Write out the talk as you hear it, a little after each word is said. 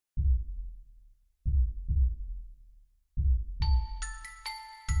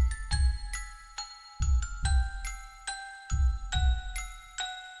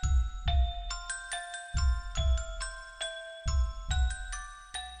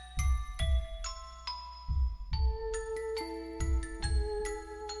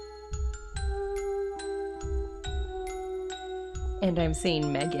And I'm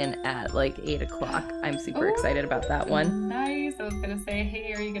seeing Megan at like 8 o'clock. I'm super excited about that Oh, one. nice. I was gonna say,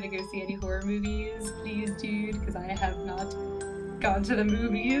 hey, are you gonna go see any horror movies? Please, dude, because I have not gone to the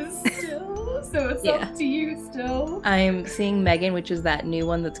movies still. So it's Yeah. up to you still. I'm seeing Megan, which is that new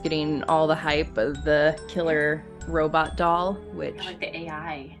one that's getting all the hype of the Yeah. killer robot doll, I which, like the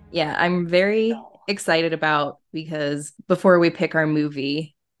AI yeah, I'm very doll. excited about because before we pick our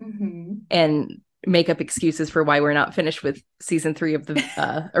movie Mm-hmm. and make up excuses for why we're not finished with season 3 of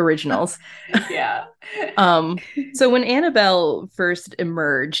the originals. Yeah. Um, so when Annabelle first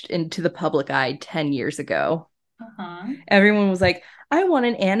emerged into the public eye 10 years ago, Uh-huh. everyone was like, I want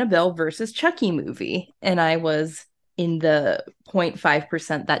an Annabelle versus Chucky movie. And I was in the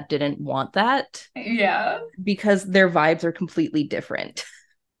 0.5% that didn't want that Yeah. because their vibes are completely different.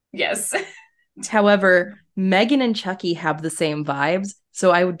 Yes. However, Megan and Chucky have the same vibes.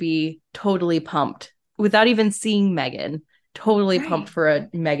 So I would be totally pumped without even seeing Megan. Totally pumped Right. for a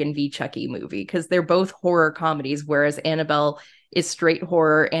Megan v. Chucky movie because they're both horror comedies, whereas Annabelle is straight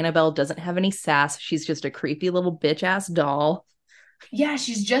horror. Annabelle doesn't have any sass. She's just a creepy little bitch ass doll. Yeah,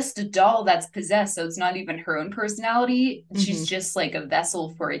 she's just a doll that's possessed, so it's not even her own personality. She's Mm-hmm. just like a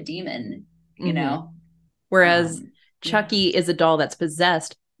vessel for a demon, you Mm-hmm. know? Whereas Yeah. Chucky is a doll that's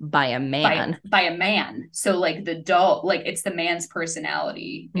possessed by a man. By a man. So like the doll, like it's the man's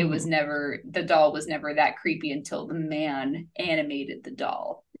personality. It was Mm-hmm. never the doll was never that creepy until the man animated the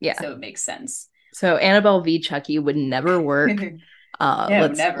doll. Yeah. So it makes sense. So Annabelle v. Chucky would never work. No,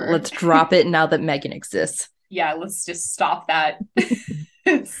 Let's never. drop it now that Megan exists. Yeah, let's just stop that.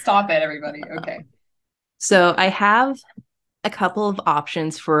 Stop it, everybody. Okay. So I have a couple of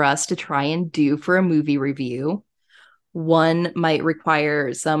options for us to try and do for a movie review. One might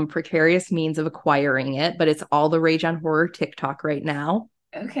require some precarious means of acquiring it, but it's all the rage on horror TikTok right now.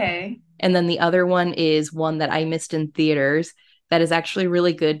 Okay. And then the other one is one that I missed in theaters that is actually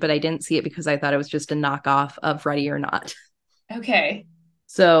really good, but I didn't see it because I thought it was just a knockoff of Ready or Not. Okay.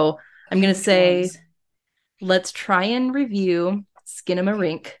 So I'm Okay, going to which say ones? let's try and review Okay.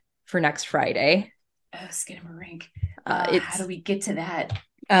 Skinamarink for next Friday. Oh, Skinamarink. How do It's we get to that?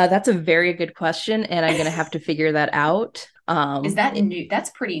 That's a very good question, and I'm going to have to figure that out. Is that new? That's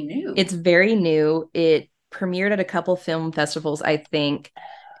pretty new. It's very new. It premiered at a couple film festivals, I think,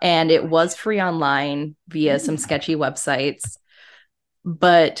 and it Gotcha. was free online via some Mm. sketchy websites,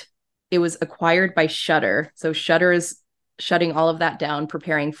 but it was acquired by Shudder. So Shudder is shutting all of that down,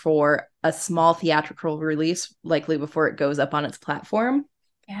 preparing for a small theatrical release, likely before it goes up on its platform.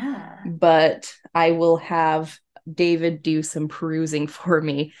 Yeah. But I will have David do some perusing for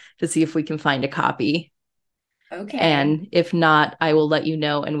me to see if we can find a copy. Okay. And if not, I will let you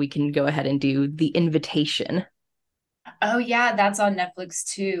know and we can go ahead and do The Invitation. Oh yeah, that's on Netflix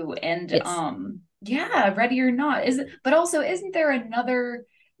too. And Yes, yeah, Ready or Not. Is it, but also isn't there another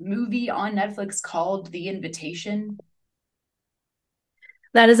movie on Netflix called The Invitation?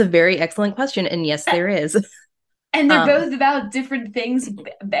 that is a very excellent question. And yes, there is. And they're Um, both about different things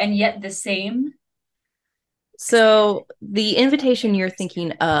and yet the same. Because so The I have Invitation you're vampires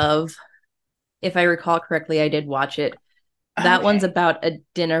thinking of, if I recall correctly, I did watch it. too. That one's Okay. about a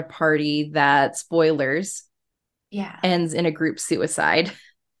dinner party that, spoilers, Yeah. ends in a group suicide.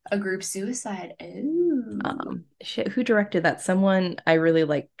 A group suicide. Oh. Shit, who directed that? Someone I really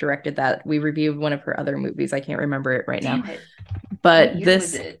like directed that. We reviewed one of her other movies. I can't remember it right now. Damn it. What But year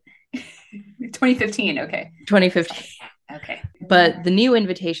was this it? 2015. Okay. 2015. Okay. But the new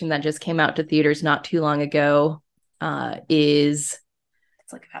Invitation that just came out to theaters not too long ago is,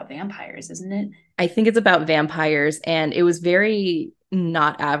 It's like about vampires, isn't it? I think it's about vampires, and it was very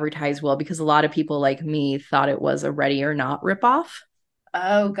not advertised well because a lot of people like me thought it was a Ready or Not ripoff.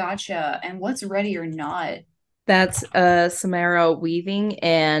 Oh, gotcha. And what's Ready or Not? That's Samara Weaving,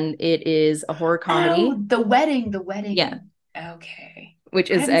 and it is a horror Oh, comedy. the wedding, the Yeah, wedding. Okay.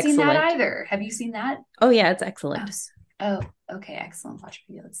 which I is haven't seen that excellent. either. Have you seen that? Oh yeah, it's Oh, excellent. oh, okay, excellent. Watch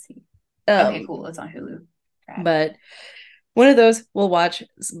video. Let's see. Okay, Um, cool. It's on Hulu. Rad. but one of those we'll watch.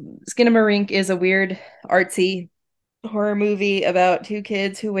 Skinamarink is a weird, artsy horror movie about two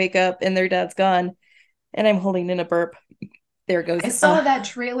kids who wake up and their dad's gone. And I'm holding in a burp. There it I goes. saw that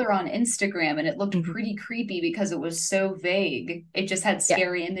trailer on Instagram and it looked Mhm. pretty creepy because it was so vague. It just had Yeah.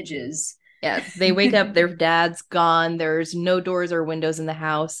 scary images. Yeah. They wake up, their dad's gone. There's no doors or windows in the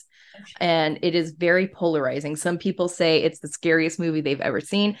house. And it is very polarizing. Some people say it's the scariest movie they've ever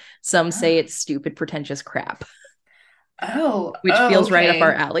seen. Some say Oh, it's stupid, pretentious crap, which oh, feels right up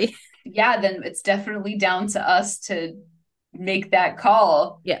our okay. alley. Yeah, then it's definitely down to us to make that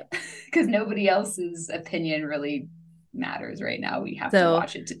call Yeah. because nobody else's opinion really matters right now. We have to So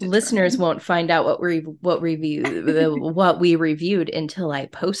watch it to determine. listeners won't find out what we reviewed until I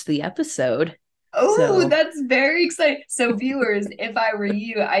post the episode. Oh, So that's very exciting. So viewers, if I were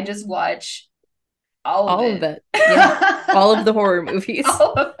you, I just watch all of all it. of it. Yeah. All of the horror movies.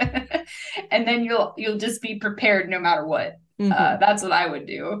 All of it. And then you'll just be prepared no matter what. That's what I would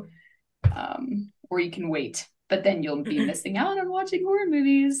do. Or you can wait, but then you'll be missing out on watching horror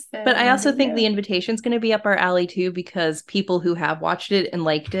movies. So, but I also think the invitation's going to be up our alley too, because people who have watched it and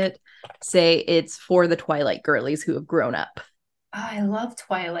liked it say it's for the Twilight girlies who have grown up. I love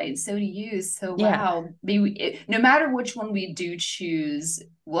Twilight. So do you. So Yeah. wow. No matter which one we do choose,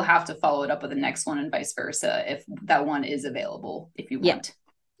 we'll have to follow it up with the next one and vice versa if that one is available, if you want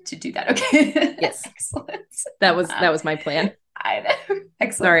to do that. Okay. Yes. Excellent. That was my plan.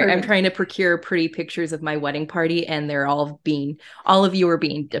 Excellent. Sorry, perfect. I'm trying to procure pretty pictures of my wedding party, and they're all of you are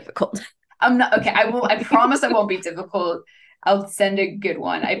being difficult. I'm not okay. I promise I won't be difficult. I'll send a good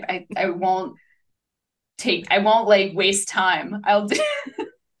one. I won't like waste time. I'll do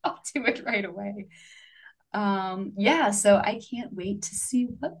it right away. Yeah, so I can't wait to see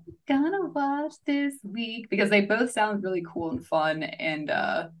what we're gonna watch this week because they both sound really cool and fun. And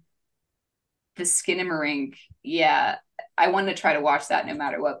the Skinamarink, yeah, I want to try to watch that no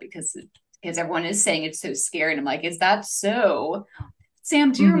matter what because everyone is saying it's so scary. And I'm like, is that so?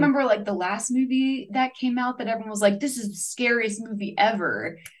 Sam, do you remember like the last movie that came out that everyone was like, this is the scariest movie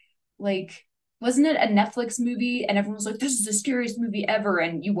ever? Like, wasn't it a Netflix movie? And everyone was like, this is the scariest movie ever.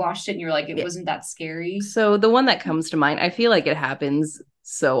 And you watched it and you're like, it wasn't that scary. So the one that comes to mind, I feel like it happens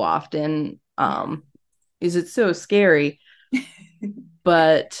so often. Is it so scary?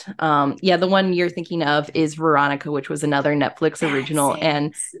 But the one you're thinking of is Veronica, which was another Netflix original.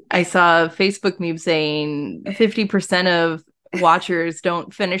 And I saw a Facebook meme saying 50% of watchers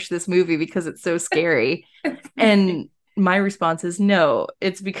don't finish this movie because it's so scary. And my response is no,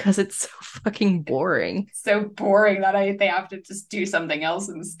 it's because it's so fucking boring. So boring that they have to just do something else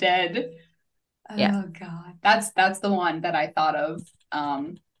instead. Yeah. Oh God. That's the one that I thought of.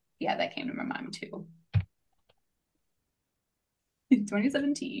 That came to my mind too.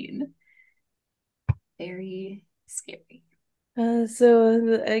 2017. Very scary.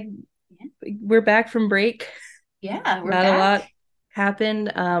 We're back from break. Yeah, we're not back. A lot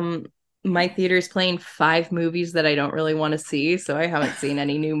happened. My theater is playing 5 movies that I don't really want to see, so I haven't seen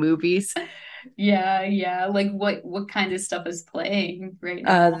any new movies. Yeah. Like what kind of stuff is playing right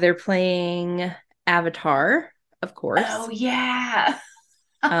now? They're playing Avatar, of course. Oh yeah.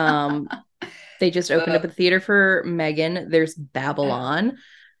 They just opened up a theater for Megan. There's Babylon.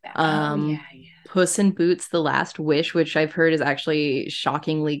 Yeah. Puss in Boots: The Last Wish, which I've heard is actually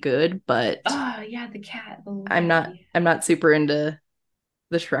shockingly good, but the cat. I'm not super into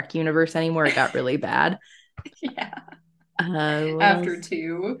the Shrek universe anymore. It got really bad. Yeah. After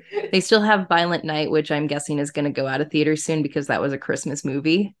 2. They still have Violent Night, which I'm guessing is going to go out of theater soon because that was a Christmas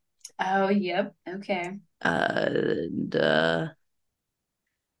movie. Oh, yep. Okay. And I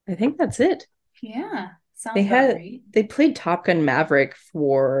think that's it. Yeah. Sounds right. They played Top Gun Maverick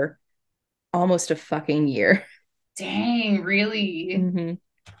for almost a fucking year. Dang, really? Mm-hmm.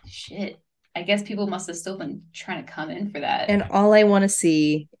 Shit. I guess people must have still been trying to come in for that. And all I want to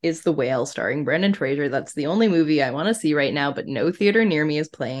see is The Whale starring Brendan Fraser. That's the only movie I want to see right now, but no theater near me is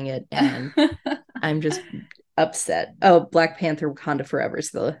playing it. And I'm just upset. Oh, Black Panther Wakanda Forever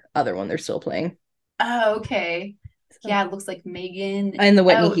is the other one they're still playing. Oh, okay. Yeah, it looks like Megan. And the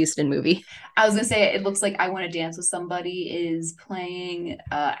Whitney Houston movie. I was going to say, it looks like I Want to Dance with Somebody is playing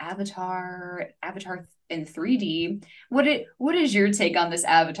Avatar in 3D. What is your take on this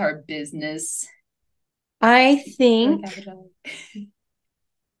Avatar business? I think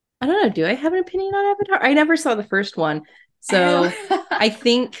I don't know, do I have an opinion on Avatar? I never saw the first one. So I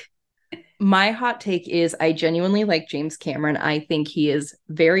think my hot take is I genuinely like James Cameron. I think he is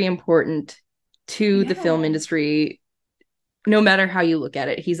very important to the film industry, no matter how you look at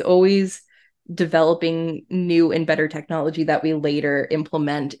it. He's always developing new and better technology that we later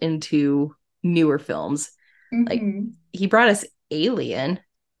implement into newer films. Mm-hmm. Like he brought us Alien,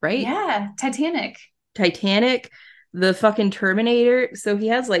 right? Yeah, Titanic, the fucking Terminator. So he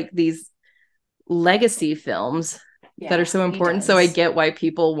has like these legacy films that are so important. So I get why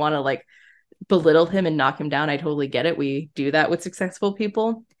people want to like belittle him and knock him down. I totally get it. We do that with successful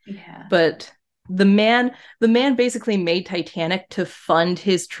people. Yeah. But the man basically made Titanic to fund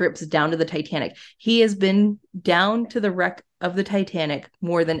his trips down to the Titanic. He has been down to the wreck of the Titanic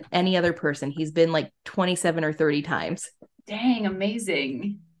more than any other person. He's been like 27 or 30 times. Dang,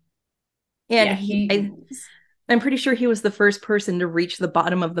 amazing. And I'm pretty sure he was the first person to reach the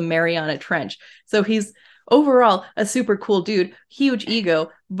bottom of the Mariana Trench. So he's overall a super cool dude, huge ego,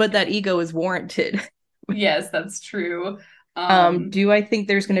 but that ego is warranted. Yes, that's true. Do I think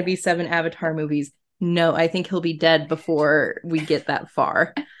there's going to Yeah. be 7 Avatar movies? No, I think he'll be dead before we get that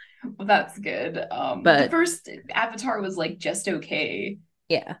far. Well, that's good. The But first Avatar was like just okay.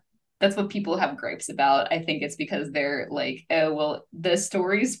 yeah. That's what people have gripes about. I think it's because they're like, oh, well, the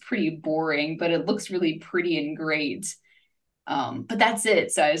story's pretty boring, but it looks really pretty and great. But that's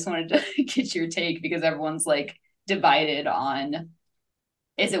it. So I just wanted to get your take because everyone's like divided on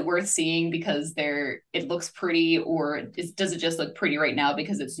is it worth seeing because it looks pretty, or does it just look pretty right now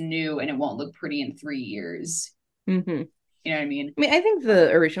because it's new and it won't look pretty in 3 years? Mm-hmm. You know what I mean? I mean, I think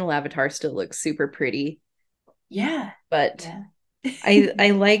the original Avatar still looks super pretty, Yeah. but Yeah.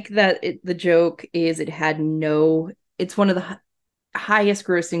 I like that the joke is it's one of the highest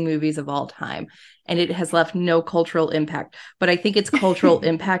grossing movies of all time, and it has left no cultural impact. But I think its cultural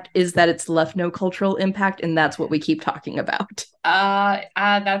impact is that it's left no cultural impact, and that's what we keep talking about.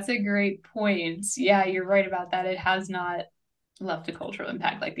 That's a great point. Yeah, you're right about that. It has not left a cultural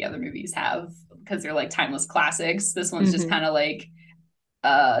impact like the other movies have because they're like timeless classics. This one's just Mm-hmm. kind of like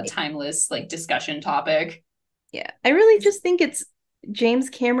a timeless like discussion topic. Yeah, I really just think it's James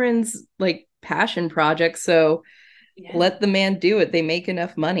Cameron's like passion project. So Yeah. let the man do it. They make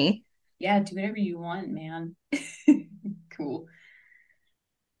enough money. Yeah, do whatever you want, man. Cool.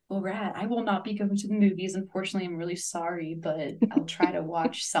 Well, rad. I will not be going to the movies. Unfortunately, I'm really sorry, but I'll try to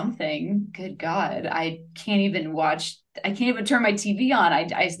watch something. Good God. I can't even turn my TV on. I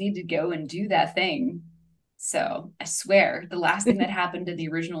just need to go and do that thing. So I swear, the last thing that happened to the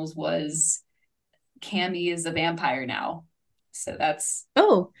originals was Cammy is a vampire now. So that's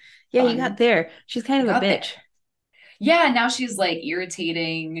Oh, yeah, you got fun. there. She's kind I of a got there. bitch. Yeah, now she's like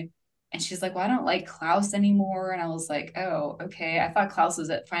irritating. And she's like, well, I don't like Klaus anymore. And I was like, oh, okay. I thought Klaus was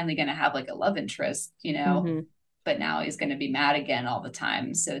finally going to have like a love interest, Mm-hmm. but now he's going to be mad again all the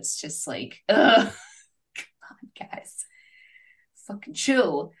time. So it's just like, ugh, come on, guys, fucking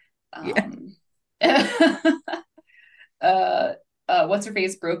chill. Yeah. What's her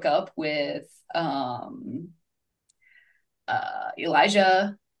face broke up with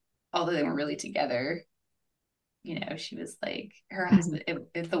Elijah, although they weren't really together. She was like her Mm-hmm. husband,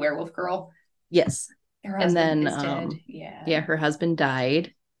 it's the werewolf girl. Yes. Her And husband then is dead. Yeah. yeah, her husband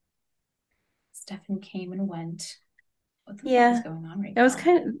died. Stefan came and went. What the fuck is Yeah. going on right That was now?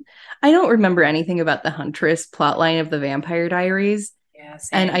 kind of I don't remember anything about the Huntress plotline of the Vampire Diaries. Yeah,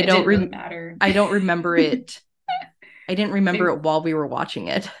 And same. It didn't really matter. I don't remember it. I didn't remember Maybe, it while we were watching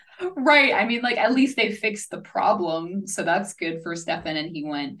it. right. I mean, like at least they fixed the problem, so that's good for Stefan, and he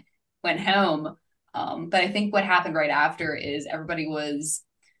went home. But I think what happened right after is there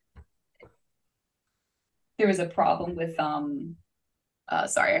was a problem with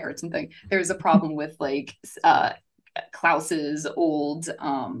sorry, I heard something. There was a problem with like Klaus's old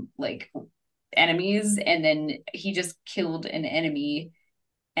like enemies, and then he just killed an enemy.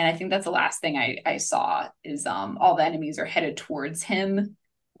 And I think that's the last thing I saw is all the enemies are headed towards him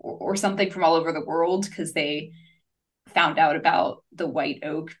or something from all over the world because they found out about the white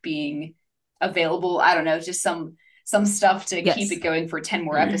oak being available. I don't know, just some stuff to keep Yes. it going for 10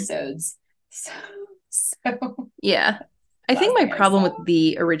 more episodes. So Yeah. I think last my thing I problem saw. with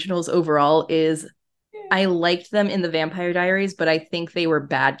the originals overall is Yeah. I liked them in the Vampire Diaries, but I think they were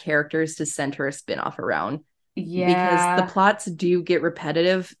bad characters to center a spin-off around because the Yeah. plots do get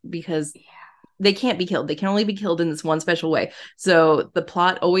repetitive because they can't be killed. They can only be killed in this one special way. So the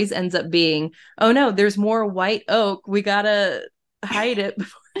plot always ends up being, oh no, there's more white oak. We gotta hide it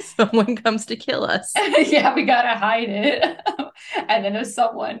before someone comes to kill us. Yeah, we gotta hide it. And then if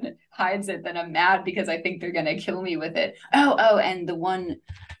someone hides it, then I'm mad because I think they're gonna kill me with it. Oh, and the one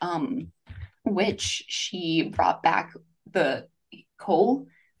witch, she brought back the Cole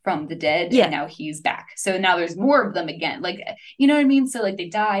from the dead, Yeah. and now he's back. So now there's more of them again. Like, you know what I mean? So like they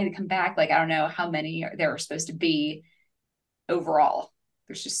die, they come back. Like I don't know how many there are supposed to be overall.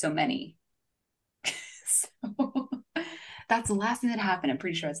 There's just so many. So that's the last thing that happened. I'm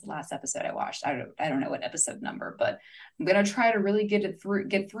pretty sure it's the last episode I watched. I don't know what episode number, but I'm gonna try to really get through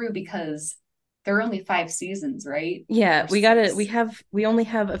because there are only 5 seasons, right? Yeah, Or 6. we only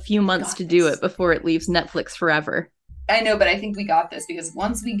have a few months Got to do this. it before it leaves Netflix forever. I know, but I think we got this because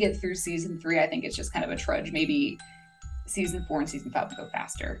once we get through season 3, I think it's just kind of a trudge. Maybe season 4 and season 5 will go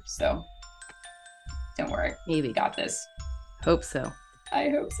faster. So don't worry. Maybe. We got this. Hope so. I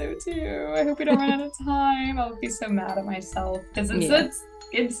hope so too. I hope we don't run out of time. I'll be so mad at myself because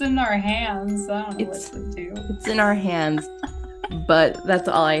it's in our hands. So I don't know what to do. It's in our hands. But that's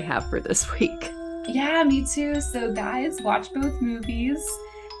all I have for this week. Yeah, me too. So guys, watch both movies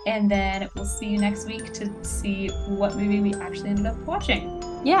And then we'll see you next week to see what movie we actually ended up watching.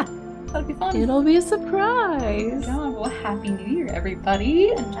 Yeah. That'll be fun. It'll be a surprise. Yeah, well, Happy New Year,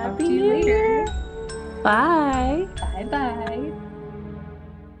 everybody. And talk Happy to you New later. Year. Bye. Bye bye.